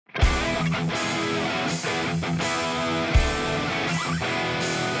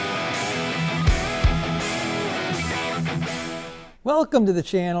Welcome to the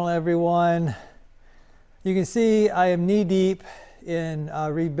channel, everyone. You can see I am knee deep in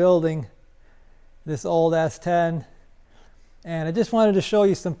rebuilding this old S10, and I just wanted to show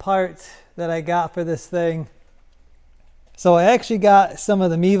you some parts that I got for this thing. So I actually got some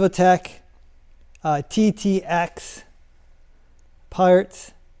of the MEVOTECH TTX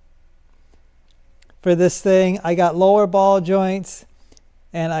parts for this thing. I got lower ball joints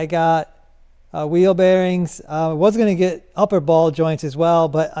and I got wheel bearings. I was going to get upper ball joints as well,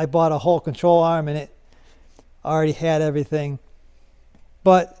 but I bought a whole control arm and it already had everything.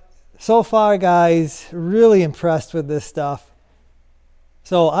 But so far, guys, really impressed with this stuff.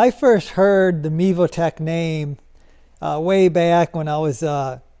 So I first heard the MEVOTECH name way back when I was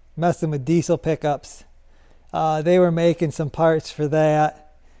messing with diesel pickups. They were making some parts for that.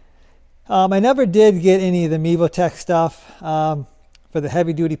 I never did get any of the MEVOTECH stuff for the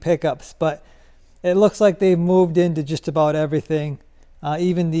heavy duty pickups, but it looks like they've moved into just about everything,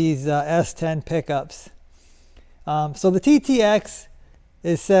 even these S10 pickups. So the TTX,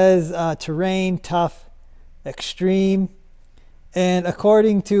 it says terrain, tough, extreme, and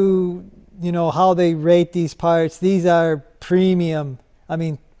according to how they rate these parts, these are premium. I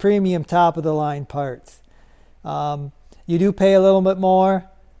mean premium, top of the line parts. You do pay a little bit more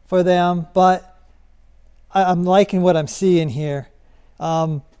for them, but I'm liking what I'm seeing here.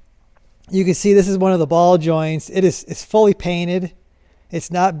 You can see this is one of the ball joints. It's fully painted.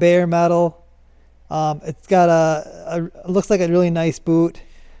 It's not bare metal. It's got looks like a really nice boot.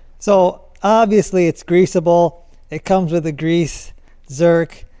 So obviously it's greasable. It comes with a grease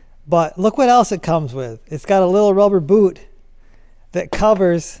zerk, but look what else it comes with. It's got a little rubber boot that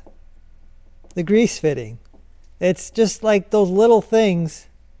covers the grease fitting. It's just like those little things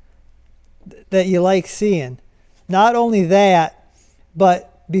that you like seeing. Not only that,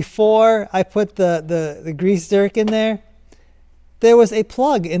 but before I put the grease zerk in there was a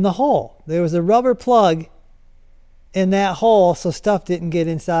plug in the hole. There was a rubber plug in that hole so stuff didn't get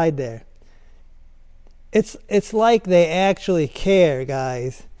inside there. It's like they actually care,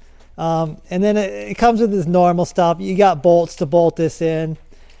 guys. And then it comes with this normal stuff. You got bolts to bolt this in.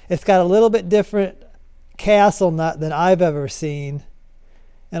 It's got a little bit different castle nut than I've ever seen.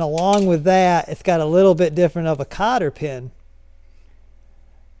 And along with that, it's got a little bit different of a cotter pin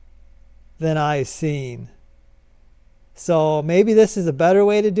than I've seen. So maybe this is a better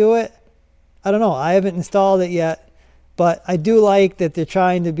way to do it. I don't know. I haven't installed it yet, but I do like that they're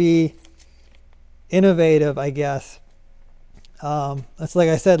trying to be innovative, I guess. That's like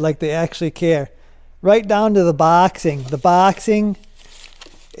I said, like they actually care. Right down to the boxing. The boxing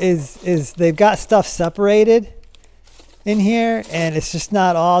is they've got stuff separated in here, and it's just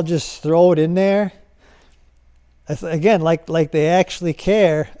not all just throw it in there. It's, again, like they actually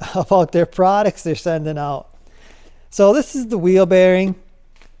care about their products they're sending out. So this is the wheel bearing,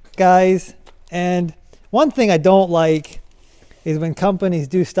 guys. And one thing I don't like is when companies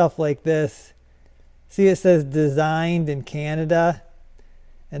do stuff like this. See, it says designed in Canada,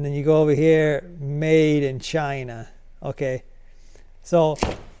 and then you go over here, made in China. Okay, so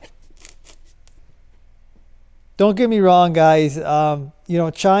don't get me wrong, guys.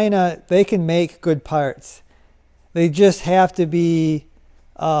 China, they can make good parts. They just have to be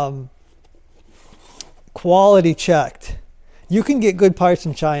quality checked. You can get good parts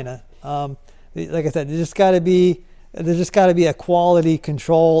from China. Like I said, there's just got to be a quality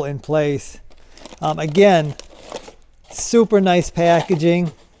control in place. Again, super nice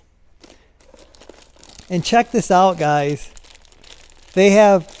packaging. And check this out, guys. They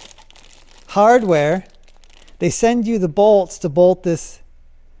have hardware. They send you the bolts to bolt this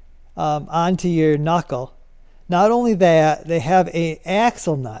onto your knuckle. Not only that, they have an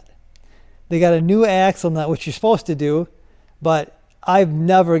axle nut. They got a new axle nut, which you're supposed to do, but I've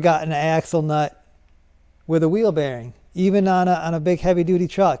never gotten an axle nut with a wheel bearing, even on a big heavy duty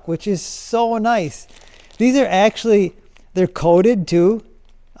truck, which is so nice. These are actually, they're coated too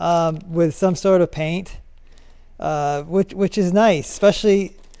with some sort of paint, which is nice,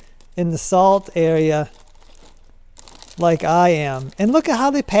 especially in the salt area like I am. And look at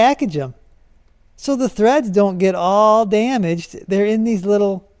how they package them. So the threads don't get all damaged. They're in these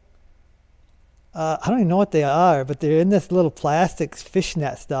little, I don't even know what they are, but they're in this little plastic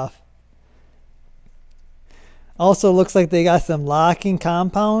fishnet stuff. Also looks like they got some locking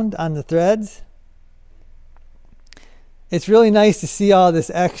compound on the threads. It's really nice to see all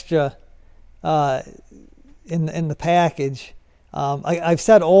this extra in the package. I've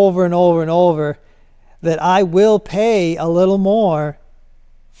said over and over and over that I will pay a little more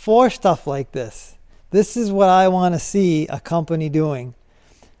for stuff like this. This is what I want to see a company doing.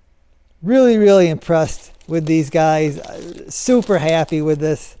 Really, really impressed with these guys. Super happy with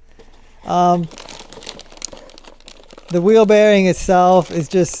this. The wheel bearing itself is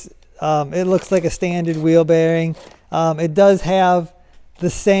just, it looks like a standard wheel bearing. It does have the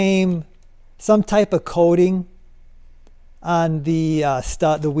same, some type of coating on the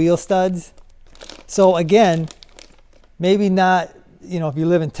the wheel studs. So again, maybe not, you know, if you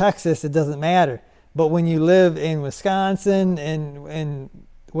live in Texas, it doesn't matter. But when you live in Wisconsin and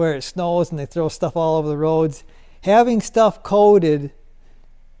where it snows and they throw stuff all over the roads, having stuff coated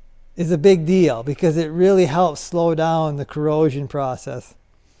is a big deal because it really helps slow down the corrosion process.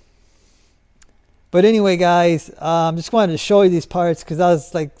 But anyway, guys, just wanted to show you these parts because I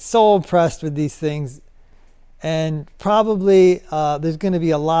was like so impressed with these things. And probably there's going to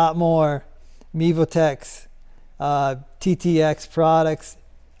be a lot more MEVOTECH TTX products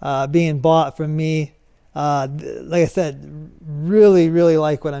being bought from me. Like I said, really, really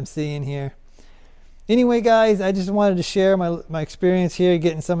like what I'm seeing here. Anyway, guys, I just wanted to share my experience here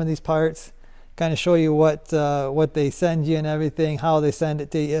getting some of these parts, kind of show you what they send you and everything, how they send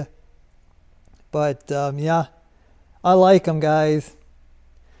it to you. But yeah, I like them, guys.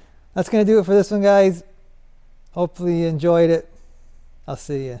 That's going to do it for this one, guys. Hopefully you enjoyed it. I'll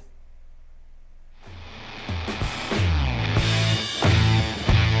see you.